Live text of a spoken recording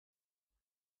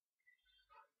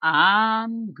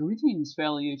And greetings,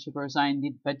 fellow YouTubers. I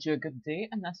indeed bid you a good day.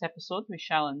 In this episode, we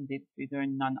shall indeed be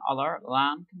doing none other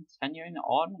than continuing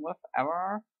on with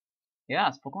our,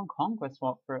 yes, Pokemon Conquest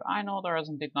walkthrough. I know there has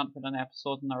indeed not been an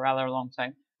episode in a rather long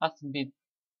time. That's indeed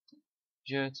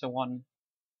due to one.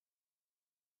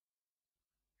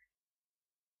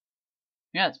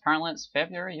 Yeah, apparently it's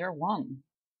February year 1.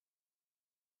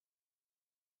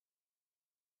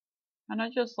 And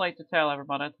I'd just like to tell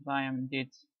everybody that I am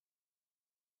indeed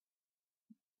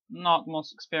not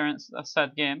most experienced at a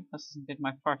said game. This is indeed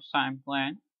my first time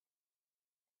playing.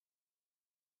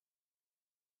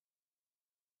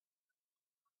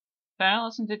 Then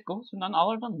let's indeed go to none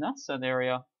other than this said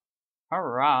area.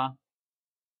 Hurrah!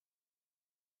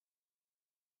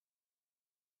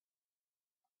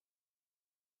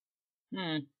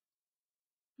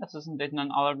 This is indeed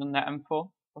none other than the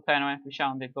info. But anyway, we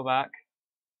shall indeed go back.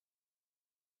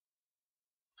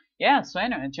 Yeah, so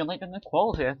anyway, do you like the new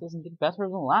quality? It is indeed better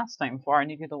than last time before I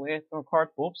needed a way to record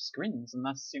both screens, and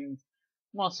this seemed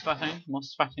most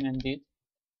fitting indeed.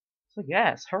 So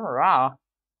yes, hurrah!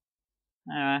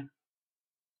 Anyway.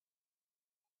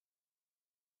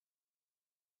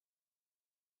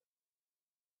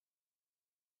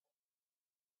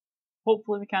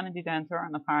 Hopefully we can indeed enter,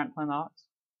 and apparently not.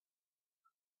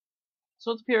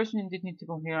 So it appears we indeed need to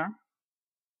go here.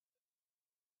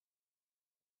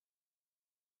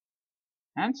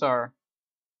 Enter!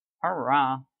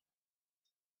 Hurrah!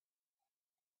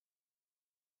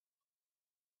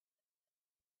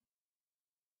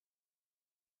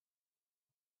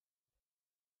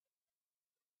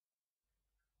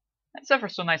 It's ever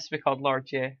so nice to be called Lord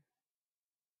J.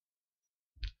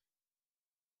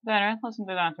 But anyway, let's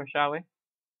indeed enter, shall we?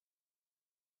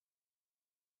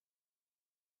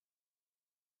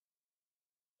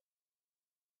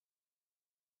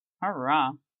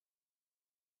 Hurrah!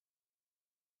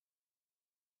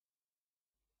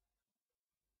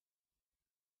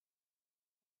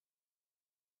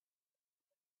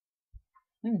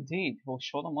 Indeed, we'll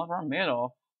show them what we're made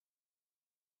of.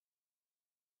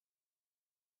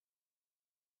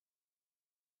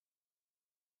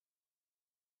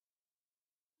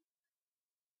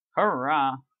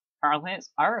 Hurrah! Apparently it's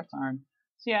our turn.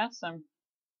 So yes, I'm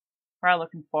really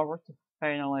looking forward to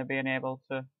finally being able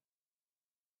to.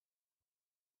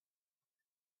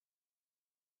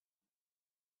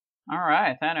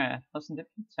 Alright, anyway, let's indeed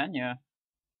continue.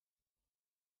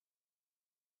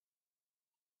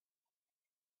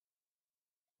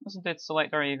 Let's indeed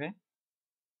select our Eevee.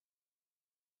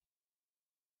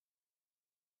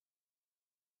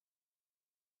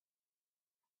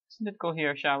 Let's indeed go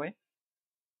here, shall we?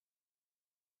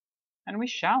 And we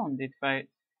shall indeed fight.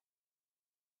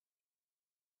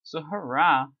 So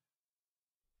hurrah!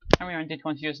 And we are indeed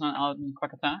going to use an Aladdin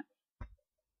quick attack.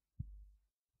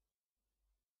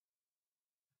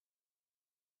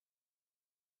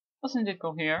 Let's indeed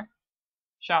go here,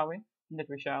 shall we? Indeed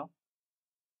we shall.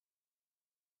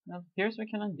 Now it appears we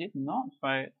can indeed not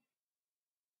fight.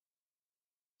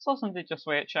 So let's indeed just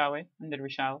wait, shall we? Indeed we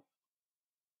shall.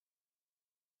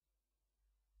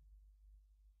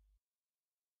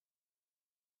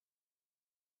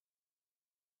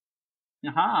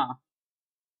 Aha!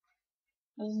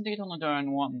 This is indeed only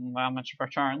doing 1 damage per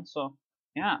turn, so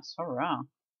yes, hurrah.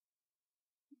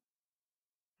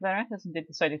 There, it has indeed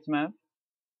decided to move.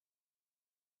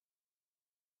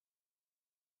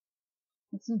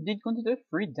 It's indeed going to do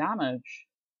 3 damage.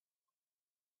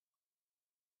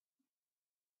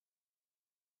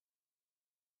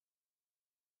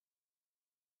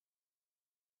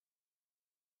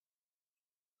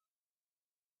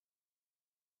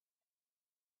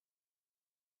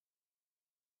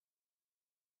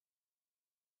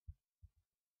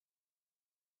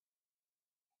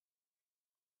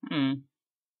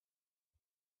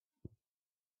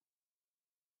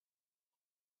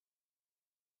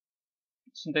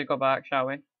 Let's indeed go back, shall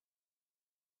we?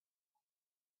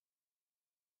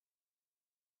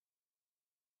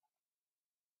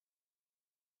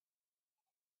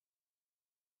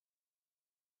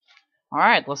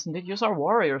 Alright, let's indeed use our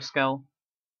warrior skill.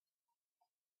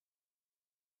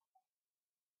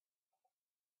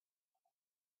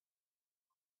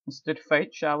 Let's indeed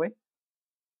fight, shall we?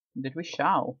 Indeed we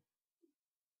shall.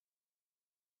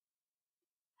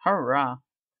 Hurrah!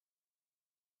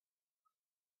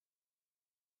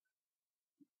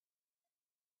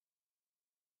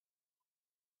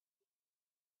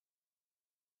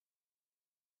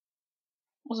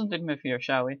 Let's indeed move here,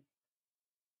 shall we?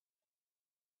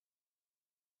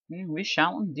 We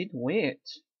shall indeed wait.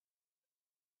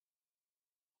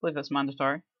 I believe that's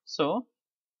mandatory. So,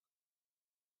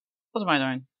 what am I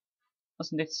doing?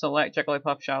 Let's indeed select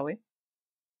Jigglypuff, shall we?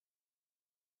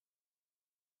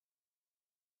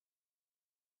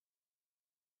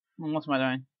 What am I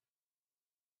doing?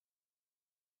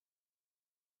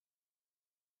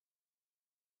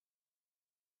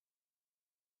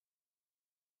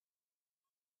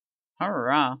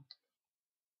 Hurrah!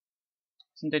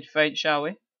 Let's indeed fight, shall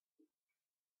we?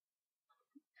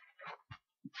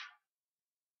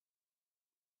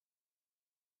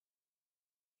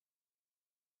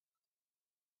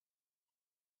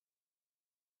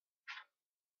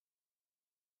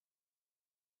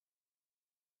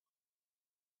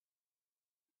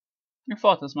 You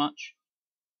thought as much.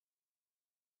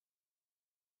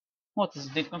 What is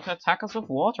indeed going to attack us with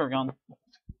water gun?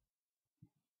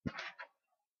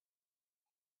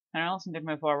 Alright, let's indeed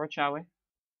move forward, shall we?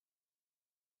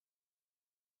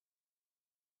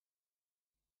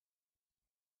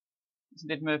 Let's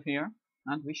indeed move here,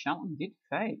 and we shall indeed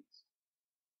fight.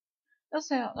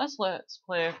 Let's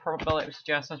play probability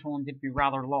suggests this will indeed be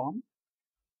rather long.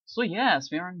 So yes,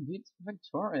 we are indeed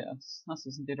victorious. This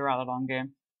is indeed a rather long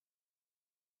game.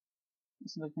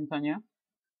 Let's indeed continue.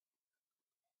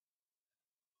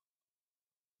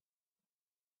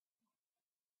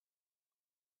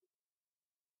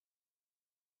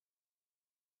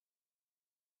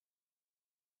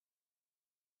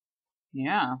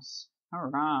 Yes.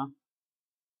 Hurrah.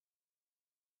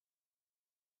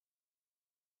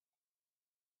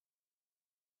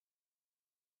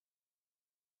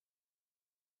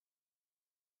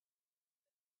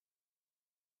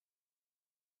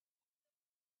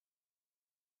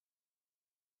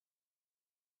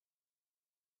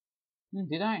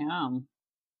 Indeed I am.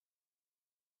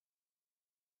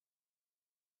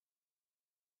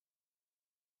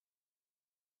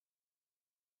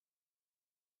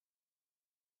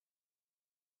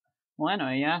 Well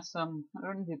anyway, yes, it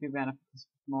would indeed be benefits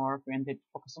more if we indeed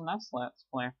focus on this let's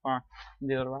play for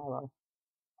indeed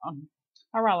um,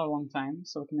 a rather long time,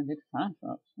 so we can indeed finish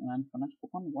it, and then finish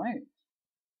Pokemon White.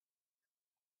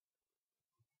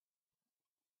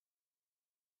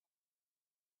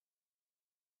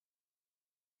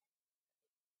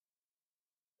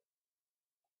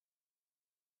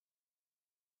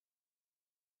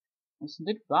 Let's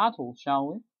indeed battle, shall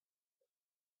we?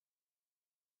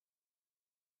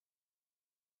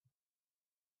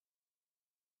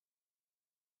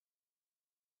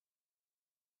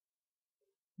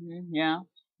 Yes,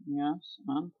 yes,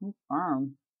 and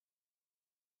confirm.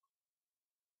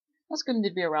 That's going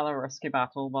to be a rather risky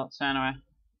battle, but anyway.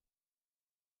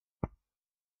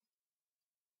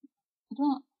 I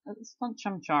don't, it's not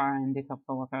Chimchar I indeed have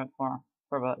to look out for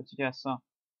about it suggests so.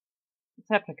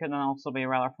 The Tepid can also be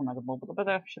rather formidable, but the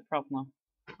Bidoof should probably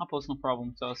not pose no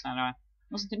problem to us anyway.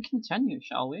 Let's then continue,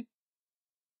 shall we?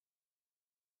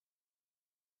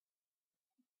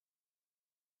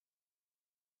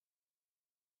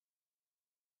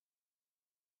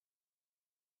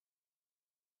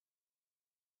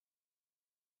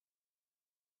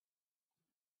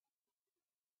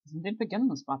 Let's indeed begin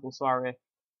this battle, sorry.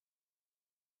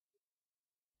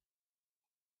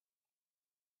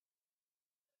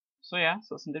 So yes,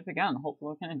 let's indeed begin.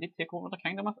 Hopefully we can indeed take over the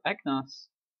kingdom of Ignis.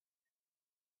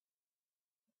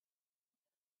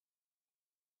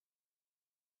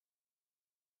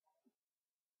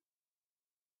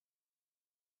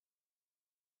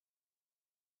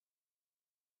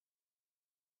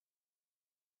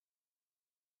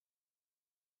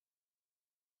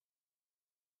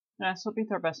 Yes, it'll be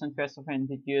to our best interest if we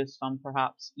indeed use some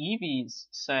perhaps Eevee's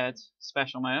said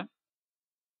special move.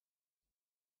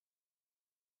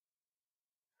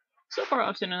 So far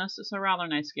I've seen in this, it's a rather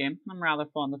nice game. I'm rather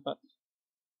fond of it.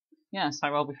 Yes, I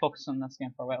will be focusing on this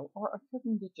game for a while. Or I could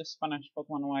indeed just finish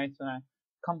Pokemon White and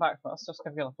come back for us, just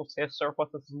give you a little taster of what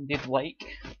this is indeed like.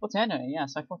 But anyway,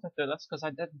 yes, I thought I'd do this because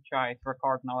I did try to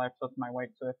record another episode of my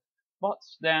White too. But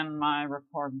then my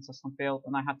recording system failed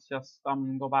and I had to just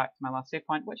go back to my last save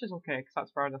point, which is okay because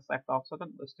that's where I just left off, so I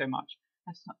didn't lose too much.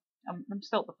 I'm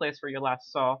still at the place where you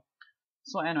last saw.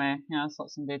 So anyway, yes,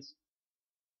 let's indeed.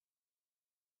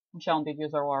 We shall indeed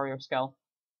use our warrior skill.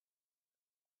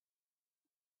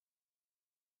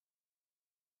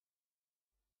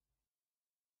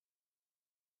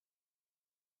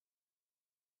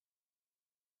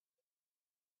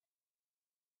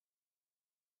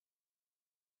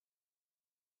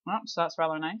 Well, so that's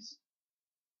rather nice.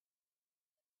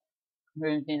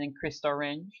 We've indeed increased our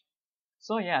range.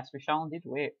 So yes, we shall indeed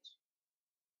wait.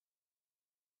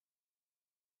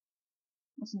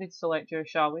 Let's indeed select you,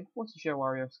 shall we? What is your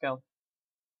warrior skill?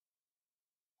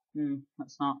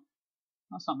 That's not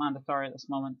mandatory at this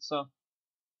moment, so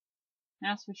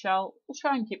yes, we'll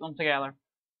try and keep them together.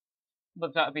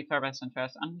 But that would be to our best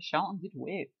interest, and we shall indeed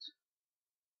wait.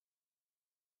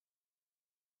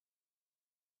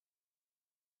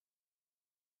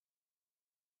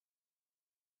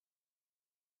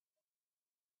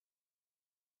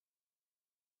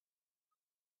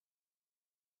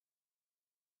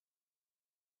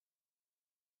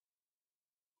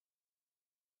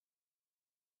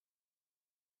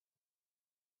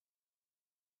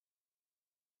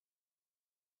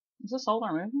 Is this all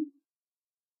they're moving?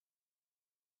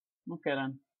 Okay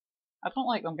then. I don't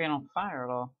like them being on fire at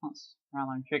all. That's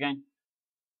rather intriguing.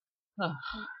 Ugh.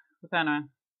 But anyway.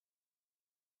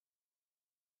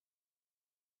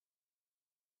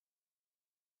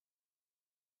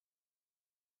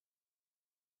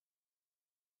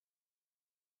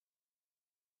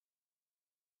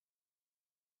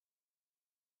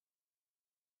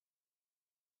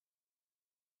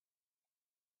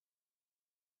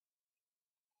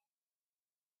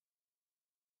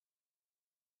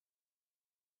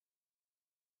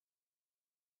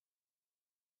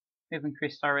 We've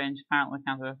increased our range, apparently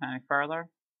can't do it any further.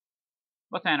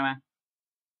 But anyway.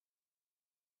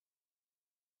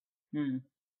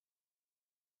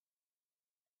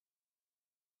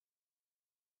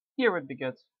 Here would be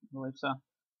good, I believe so.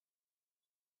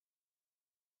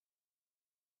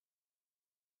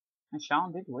 And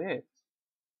Sean did wait.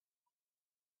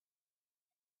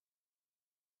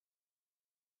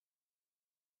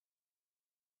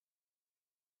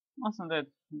 Listen, did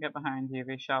get behind you,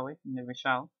 shall we? Maybe we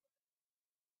shall.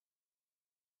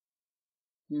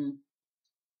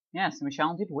 Yes,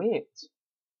 Michelle did wait.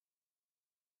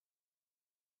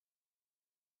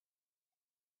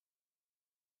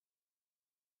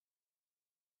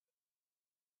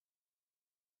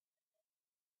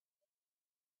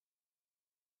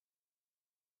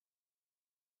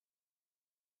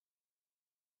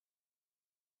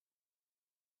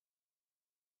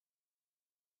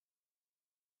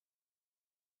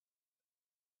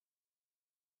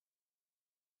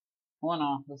 Oh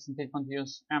no, this did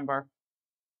confuse Amber.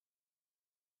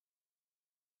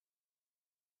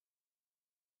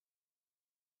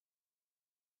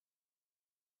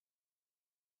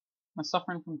 Was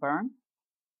suffering from burn?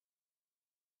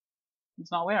 He's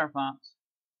not aware of that.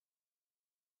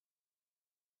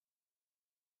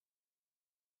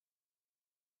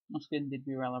 My skin did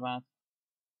be rather bad.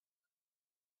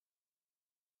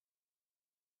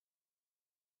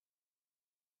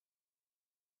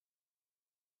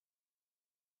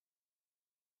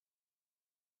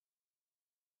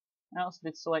 Else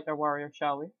did select our warrior,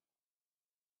 shall we?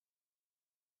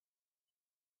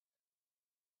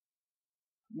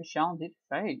 Michelle did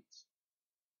fight.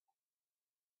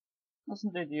 Let's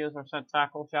indeed use our set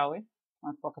tackle, shall we?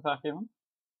 Or fuck attack even.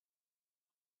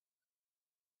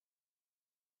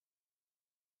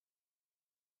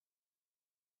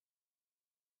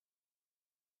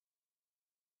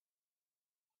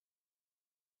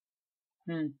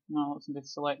 No, let's indeed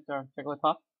select our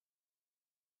Jigglypuff.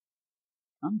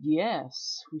 And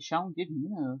yes, we shall indeed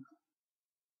move.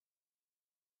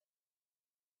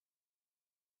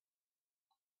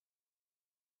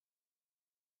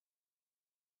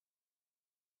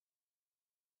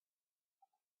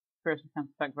 First, we can't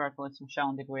attack vertically, so we shall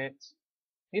indeed wait.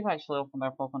 We've actually opened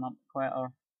our Pokemon up quite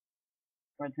our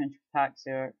wide range of attacks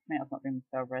here. It may have not been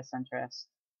with our best interest.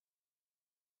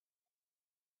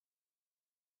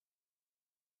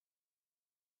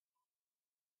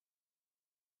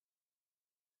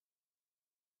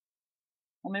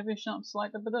 Or maybe we shouldn't have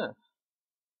selected Bidoof.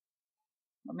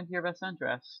 That may be your best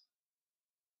interest.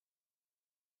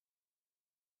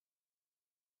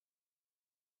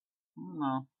 I don't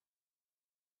know.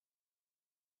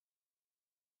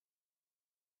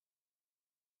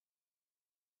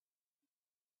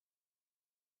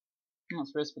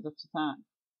 Let's risk Bidoof's attack.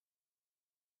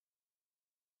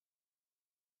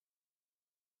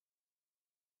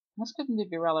 This could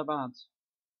indeed be rather bad.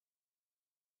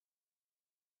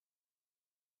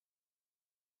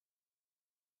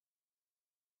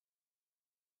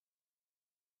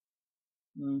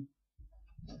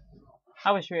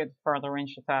 I wish we had further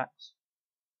ranged attacks.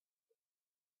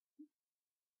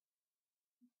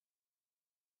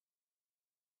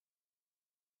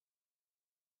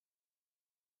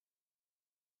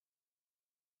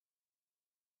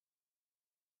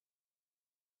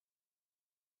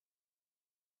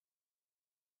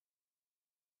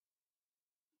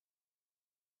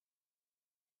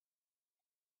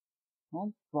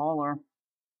 Oh, baller.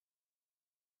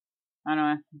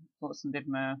 Anyway, Watson did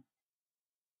move.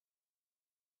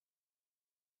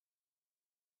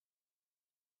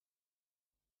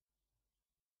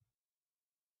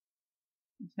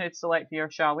 Let's select here,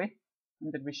 shall we?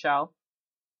 Indeed we shall.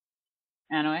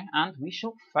 Anyway, and we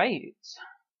shall fight.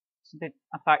 So did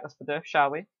attack this Bidoof,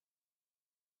 shall we?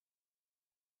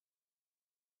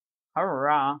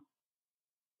 Hurrah!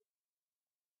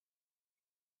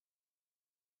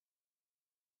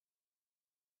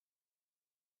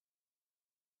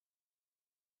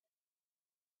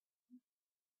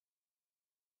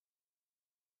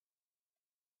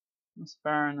 This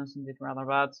burn is indeed rather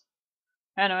bad.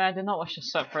 Anyway, I did not wish to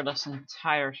sit for this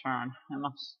entire turn.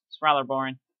 It's rather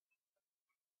boring.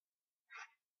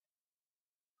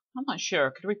 I'm not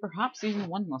sure. Could we perhaps even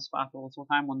win this battle is what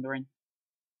I'm wondering.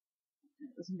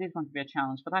 It's indeed going to be a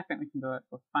challenge, but I think we can do it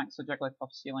with thanks to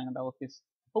Jigglypuff's healing abilities.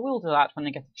 But we'll do that when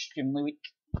they get extremely weak.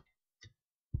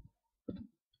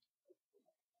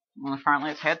 Well,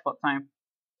 apparently it's headbutt time.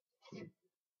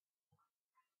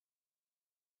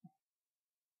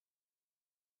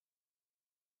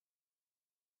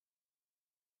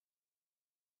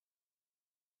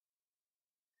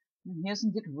 And he has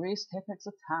indeed raised Tepek's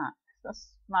attack.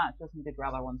 This match is indeed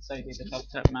rather one-sided, I have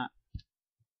to admit.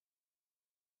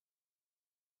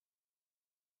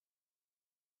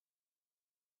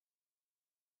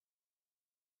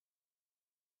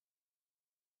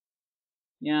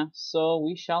 Yeah, so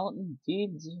we shall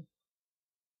indeed.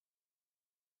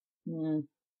 I'm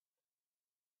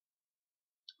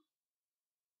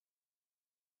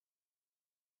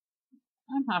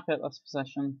happy at this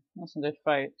position. Let's indeed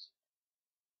fight.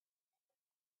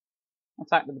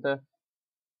 Attack the Bidoof.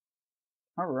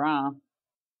 Hurrah!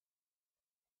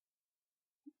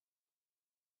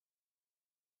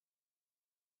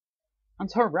 And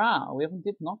hurrah! We have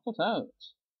indeed knocked it out.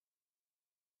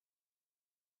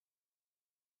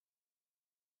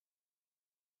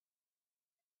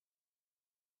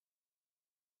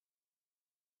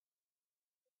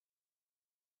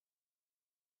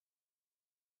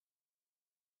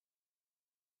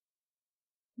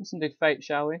 Let's indeed fight,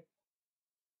 shall we?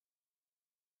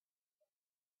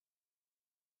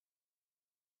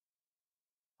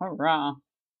 Hurrah!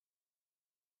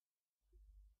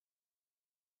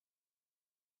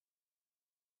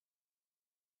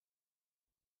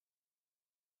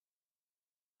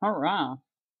 Hurrah!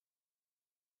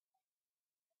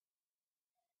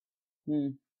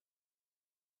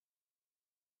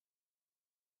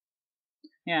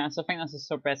 Yeah, so I think this is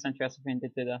so best interest if we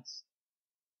did do this.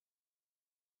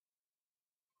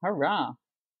 Hurrah!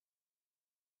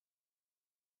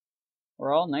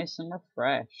 We're all nice and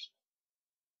refreshed.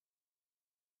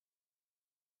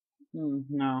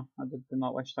 No, I did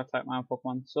not wish to attack my own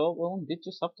Pokemon, so we'll indeed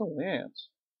just have to wait.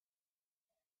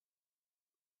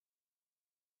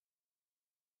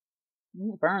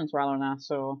 Burns rather nice,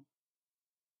 so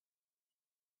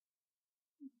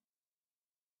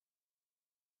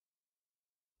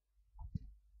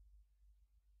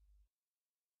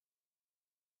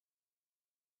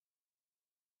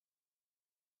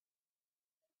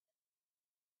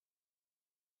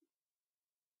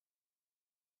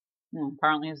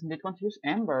apparently he's indeed going to use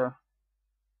Ember.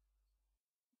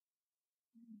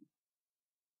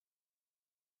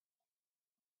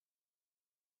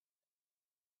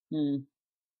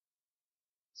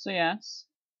 So yes,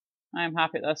 I am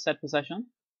happy at this said position.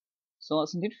 So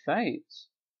let's indeed fight.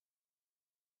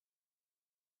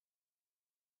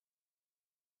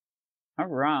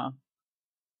 Hurrah!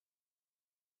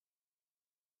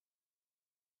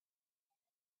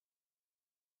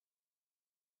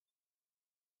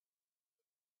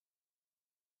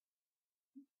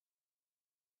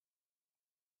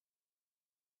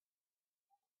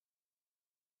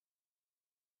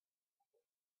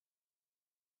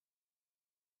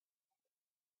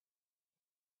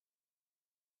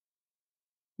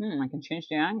 I can change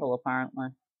the angle apparently.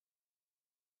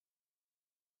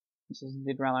 This is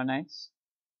indeed rather nice.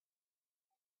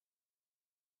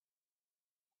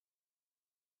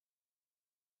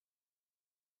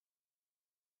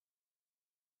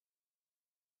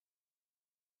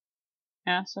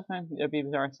 Yes, I think it would be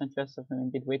very interesting if we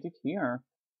indeed waited here.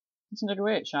 Let's indeed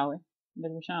wait, shall we?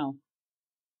 Indeed we shall.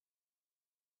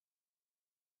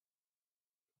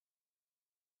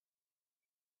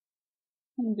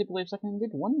 I indeed believes I can indeed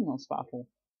win this battle.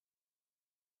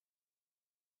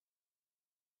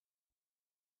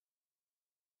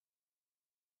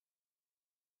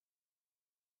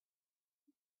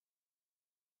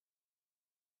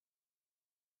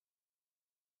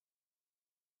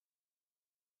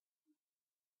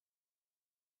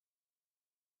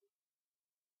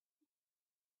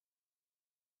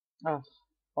 Ugh,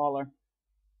 baller.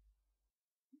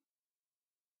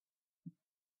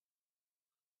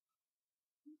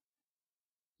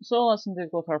 So let's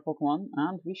indeed go to our Pokemon,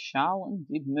 and we shall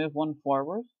indeed move one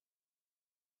forward.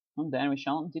 And then we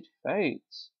shall indeed fight.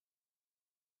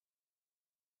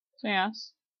 So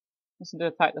yes, let's indeed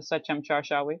attack the said Chimchar,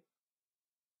 shall we?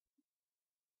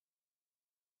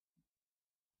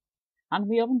 And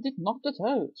we have indeed knocked it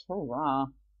out. Hurrah!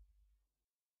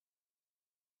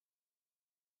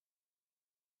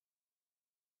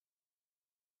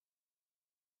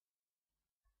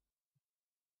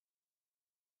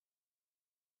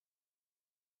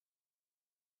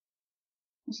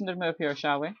 Let's indeed move here,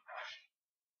 shall we? And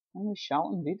we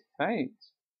shall indeed fight.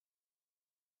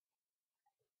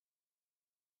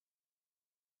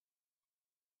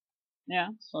 Yeah,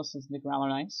 so this is indeed rather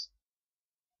nice.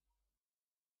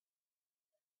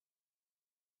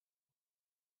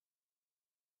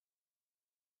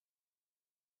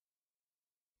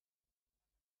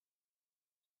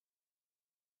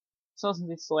 So let's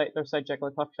indeed select their side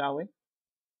Jigglypuff, shall we?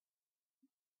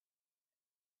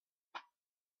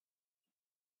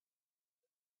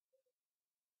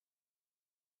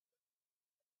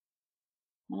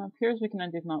 And it appears we can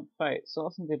indeed not fight, so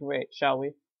let's indeed wait, shall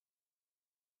we?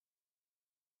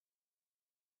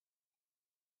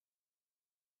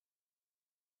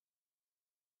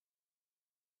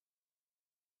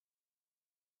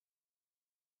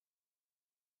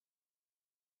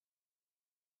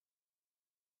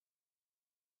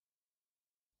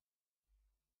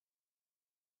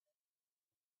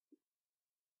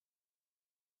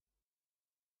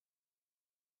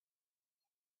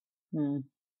 Hmm.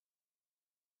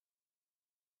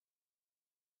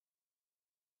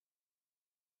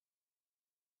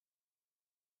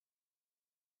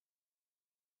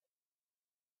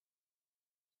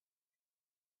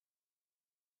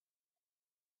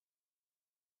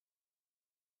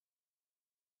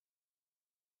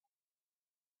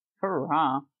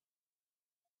 Hurrah!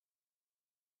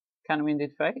 Can we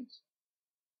indeed fight?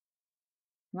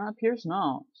 No, it appears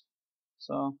not.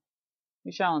 So,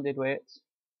 we shall indeed wait.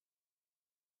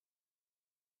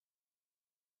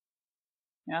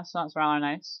 Yes, that's rather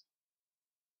nice.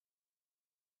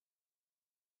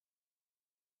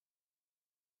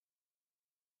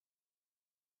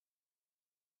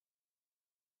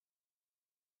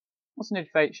 Let's indeed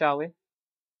fight, shall we?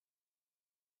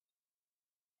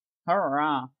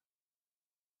 Hurrah!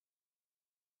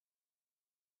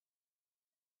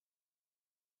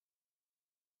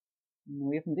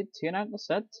 We've indeed taken out the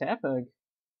said Tepig.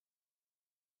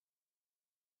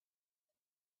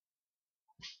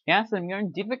 Yes, and we are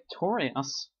indeed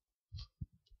victorious.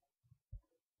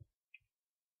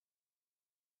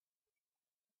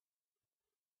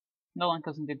 The link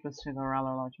is indeed visited a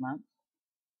rather large amount.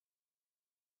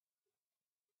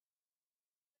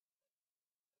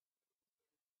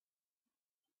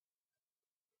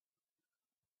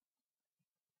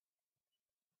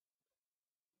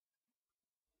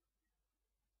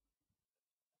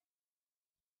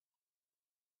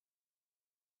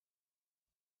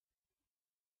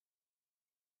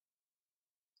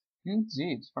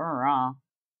 Indeed, hurrah.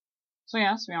 So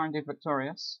yes, we are indeed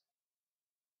victorious.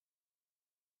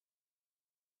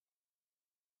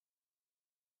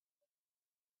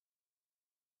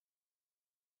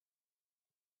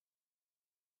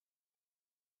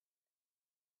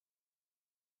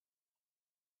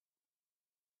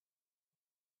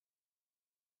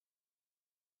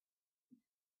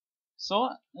 So,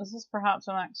 is this perhaps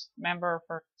the next member of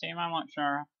our team? I'm not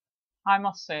sure. I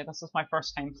must say, this is my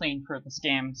first time playing through this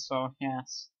game, so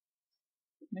yes.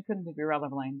 It couldn't be rather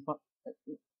blind, but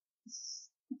it's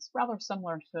rather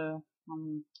similar to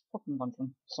Pokemon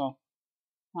Dungeon, so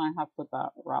I have played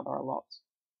that rather a lot.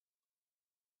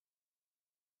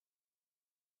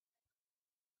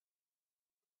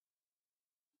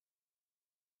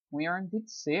 We are indeed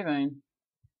saving.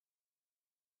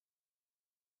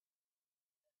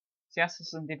 So yes, this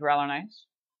is indeed rather nice.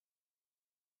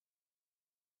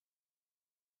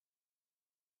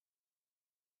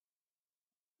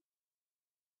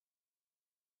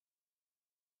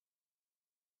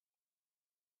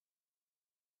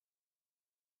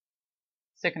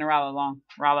 It's taken a rather long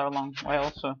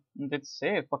while to indeed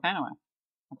save, but anyway,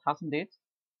 it has indeed.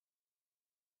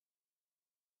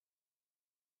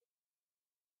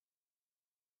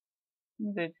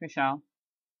 Indeed, we shall.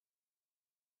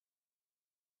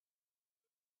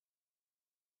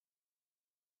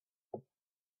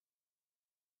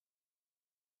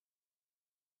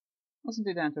 Let's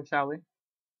indeed enter, shall we?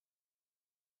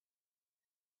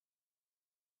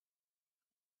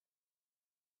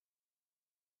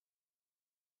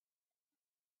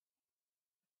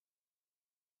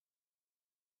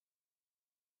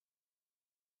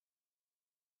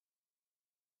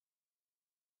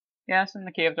 Yes, in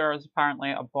the cave there is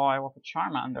apparently a boy with a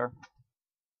Charmander.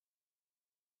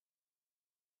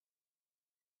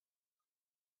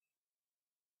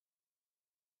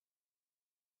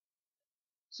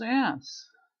 So yes.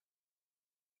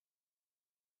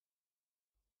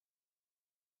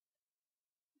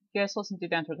 Yes, let's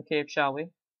indeed enter the cave, shall we?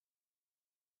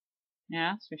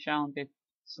 Yes, we shall indeed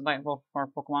select both of our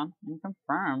Pokemon and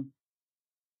confirm.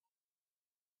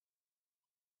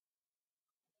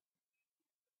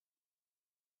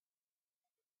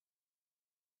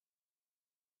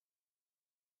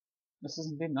 This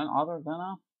is indeed none other than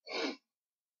a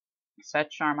set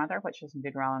Charmander, which is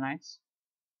indeed rather nice.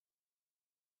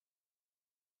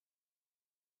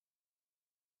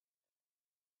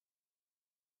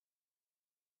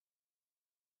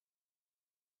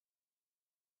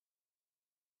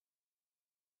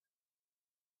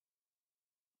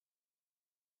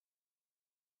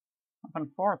 Up in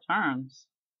 4 turns.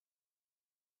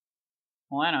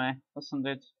 Well, anyway, this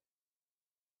indeed.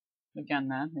 Again,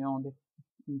 then, we only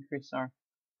increase our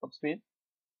top speed.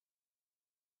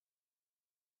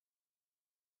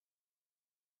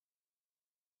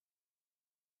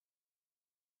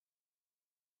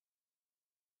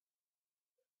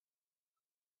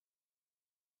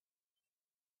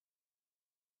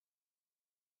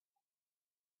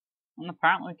 And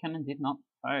apparently we can indeed not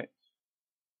fight.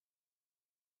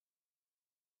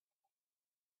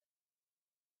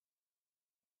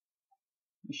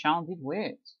 We shall indeed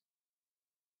wait.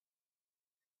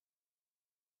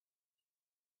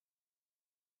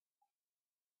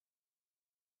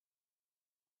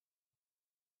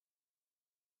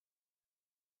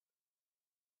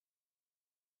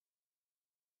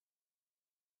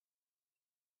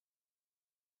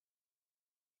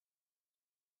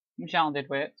 We shall indeed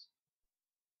wait.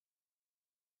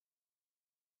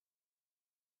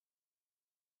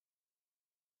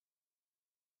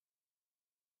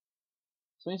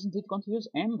 So he's indeed going to use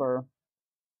Ember.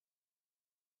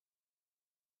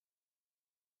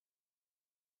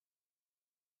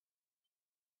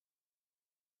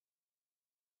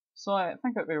 So I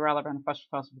think it would be rather beneficial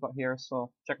for us if we got here,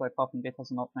 so Jigglypuff indeed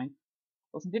has an opening.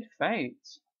 Does indeed fight.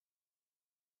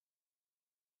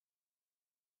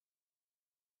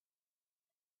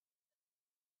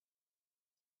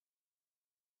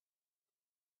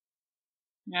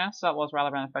 Yes, that was rather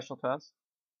beneficial to us.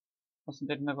 Let's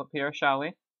indeed move up here, shall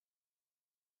we?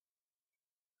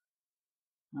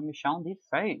 And we shall indeed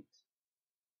fight.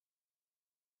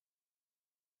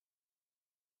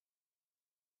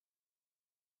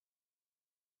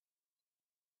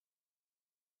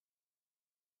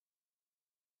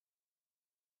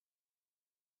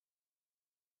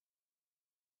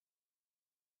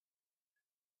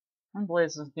 And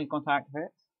Blaze is indeed going to activate.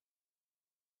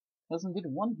 There's indeed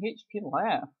 1 HP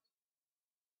left.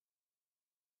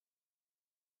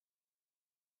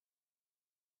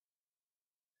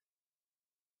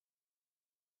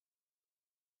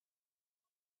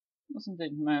 Let's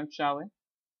indeed move, shall we?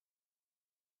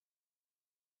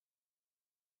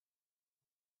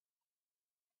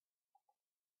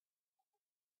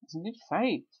 Let's indeed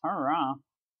fight. Hurrah.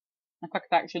 A quick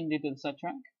action indeed do the set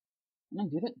trick. And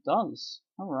indeed it does.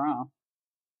 Hurrah.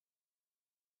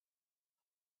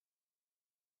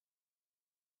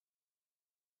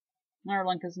 Our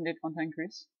link is indeed going to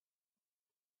increase.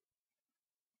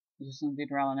 Which is indeed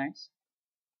rather nice.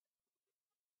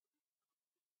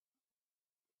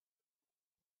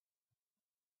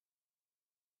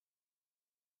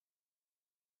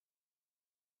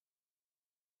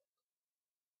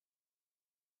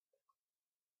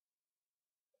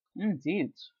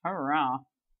 Indeed. Hurrah.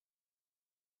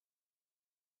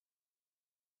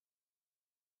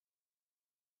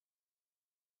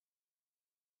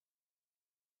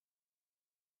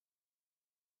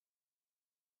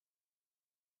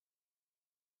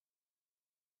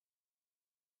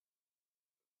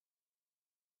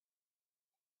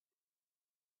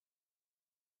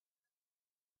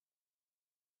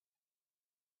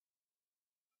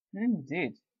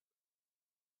 Indeed.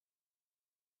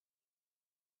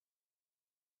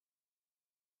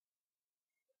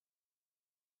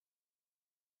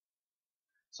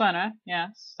 So anyway,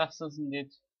 yes, this is indeed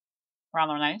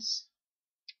rather nice.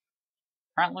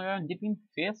 Apparently we're indeed being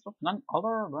faced with none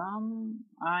other than...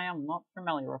 I am not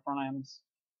familiar with her names.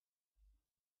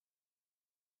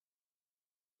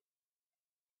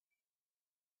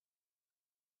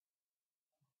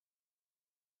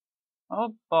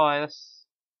 Oh boy, this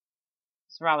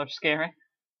is rather scary.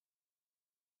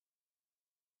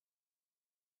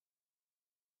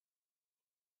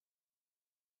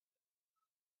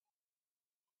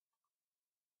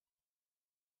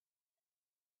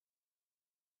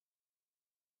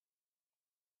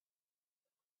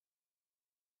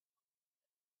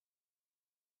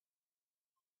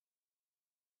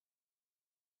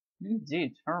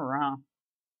 Indeed, hurrah.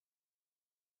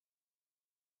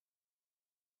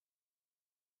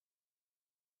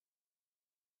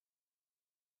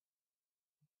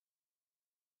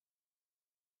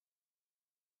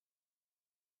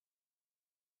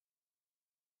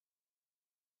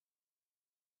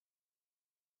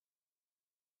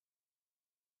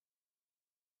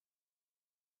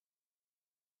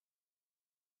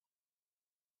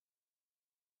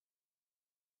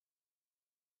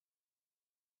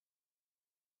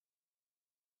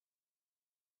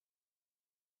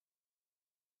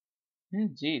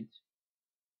 Indeed.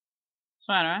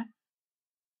 So anyway,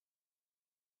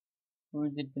 we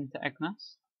did into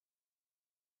Ignis.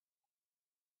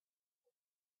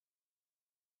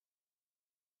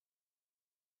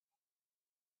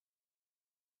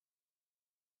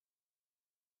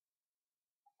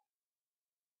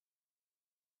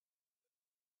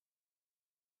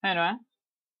 Anyway,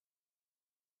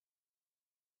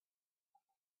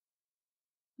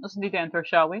 let's indeed enter,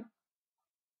 shall we?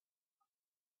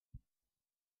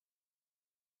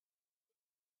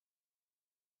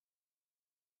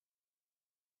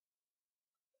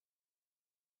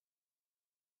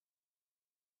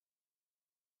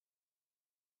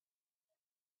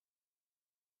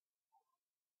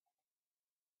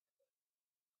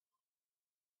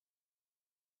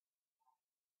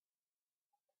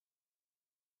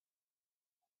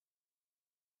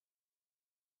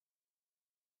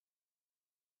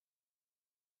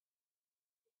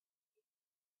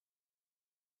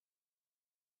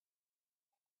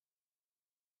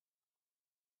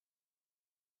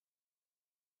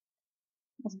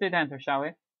 Let's indeed enter, shall we?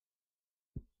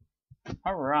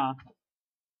 Hurrah!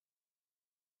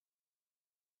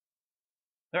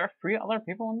 There are 3 other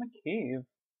people in the cave.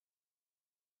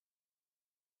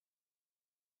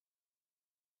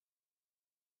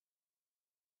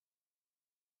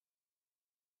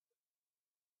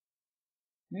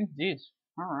 Indeed.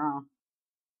 Hurrah.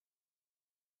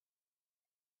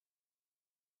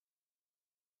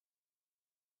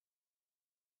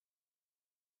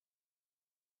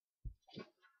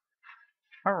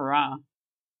 Hurrah.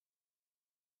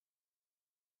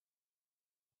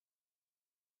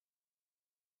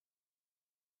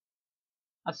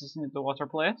 This is indeed the water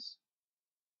place.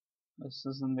 This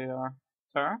is indeed our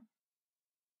tower.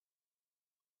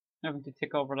 Moving to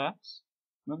take over this.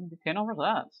 Moving to take over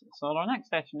this. So our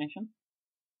next destination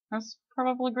is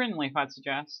probably Greenleaf, I'd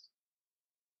suggest.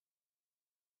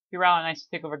 It'd be rather nice to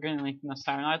take over Greenleaf in this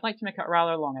town. I'd like to make it a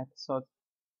rather long episode.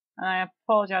 And I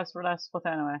apologise for this, but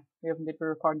anyway, we have indeed been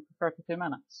recording for 32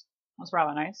 minutes. That's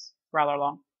rather nice. Rather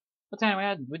long. But anyway,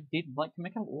 I would indeed like to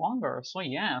make it longer, so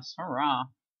yes, hurrah.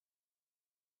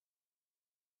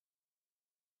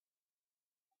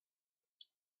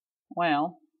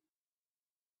 Well,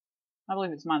 I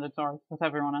believe it's mandatory to put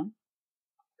everyone in.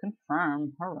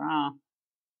 Confirm, hurrah.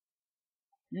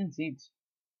 Indeed.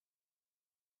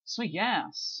 So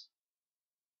yes.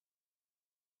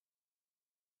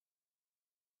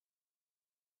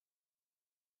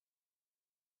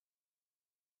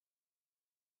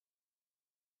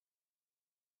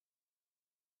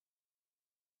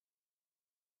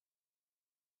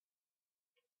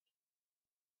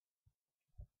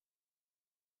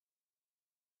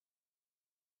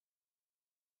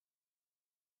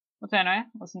 But anyway,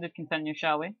 let's indeed continue,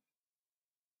 shall we?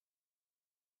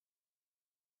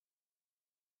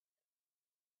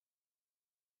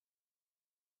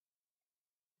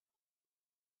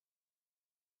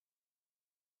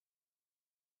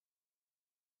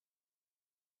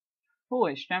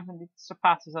 Holy strength indeed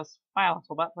surpasses us by a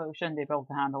little bit, but we shouldn't be able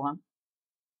to handle him.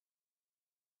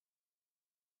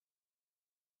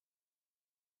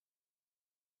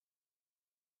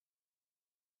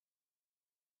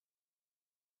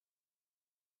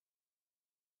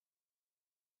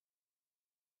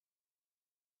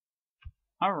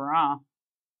 Hurrah.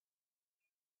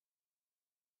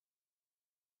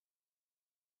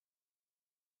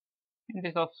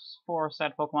 Indeed those 4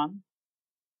 said Pokemon.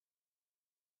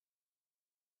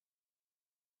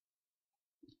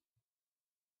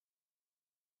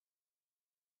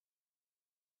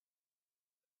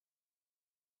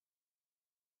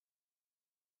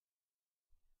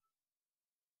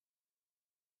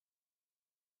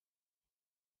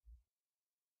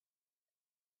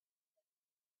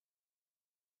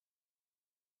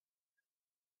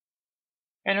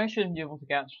 Anyway, shouldn't be able to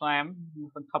get Slam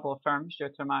with a couple of turns due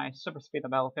to my super speed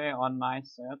ability on my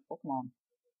said Pokemon.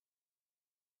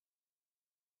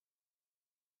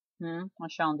 I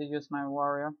shall indeed use my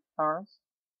warrior powers.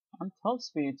 On top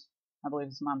speed, I believe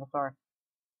is mandatory.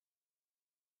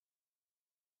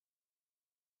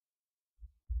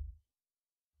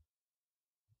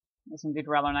 That's indeed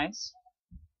rather nice.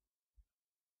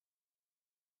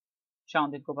 Shall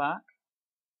indeed go back.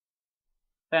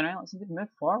 But anyway, let's indeed move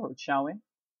forward, shall we?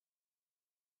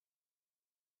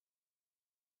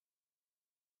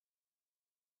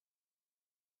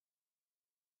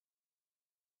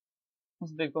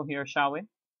 Let's indeed go here, shall we?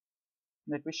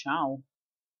 Indeed we shall.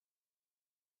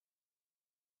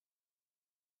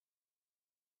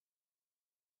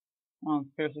 Oh, of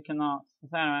course we cannot.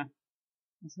 But anyway,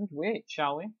 let's indeed wait,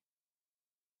 shall we?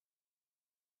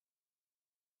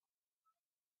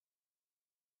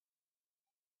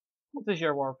 What is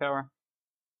your war power?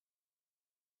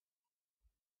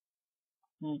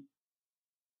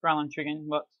 Rather intriguing,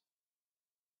 but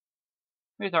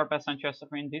with our best interest if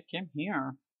we indeed came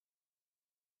here.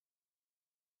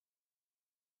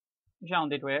 We shall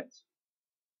indeed wait.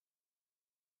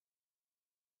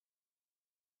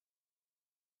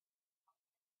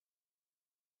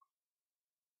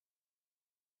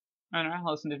 Anyway,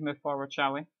 let's indeed move forward,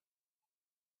 shall we?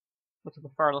 Go to the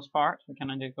furthest part, we can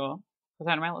indeed go.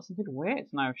 But anyway, let's indeed wait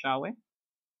now, shall we?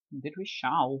 Indeed we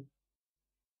shall.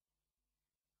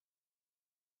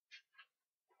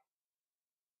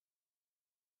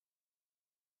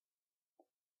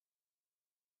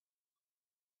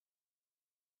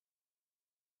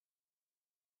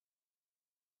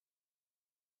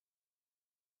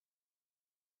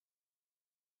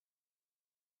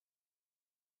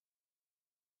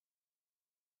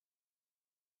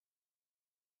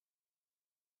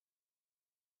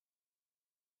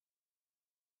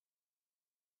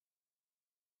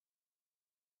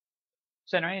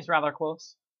 So anyway, he's rather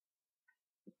close.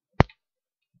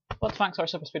 But thanks to our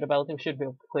super speed ability, we should be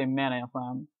able to claim many of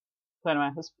them. So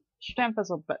anyway, his strength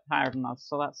is a bit higher than us,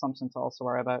 so that's something to also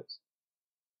worry about.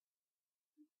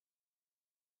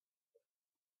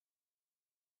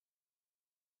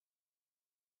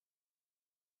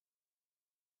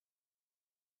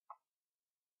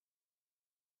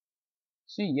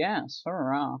 So yes,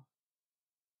 hurrah.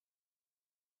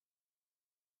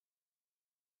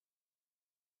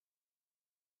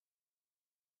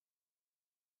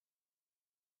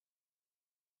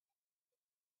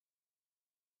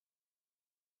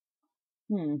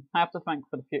 I have to think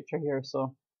for the future here,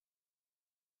 so.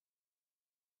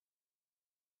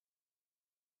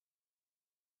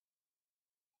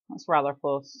 That's rather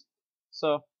close.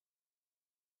 So,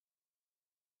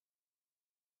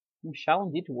 we shall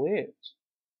indeed wait.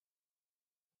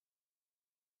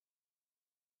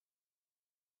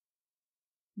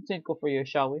 Let's go for you,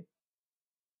 shall we?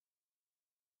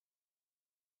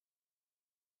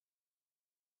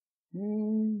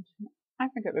 I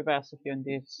think it'd be best if you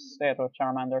indeed stayed with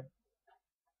Charmander.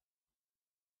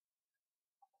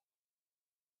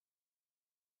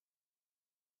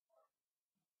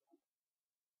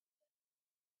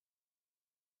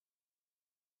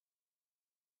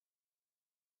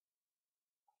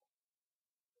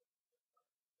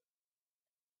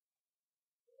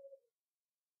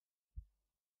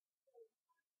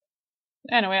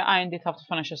 Anyway, I indeed have to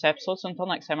finish this episode, so until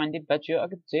next time, I indeed bid you a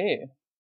good day.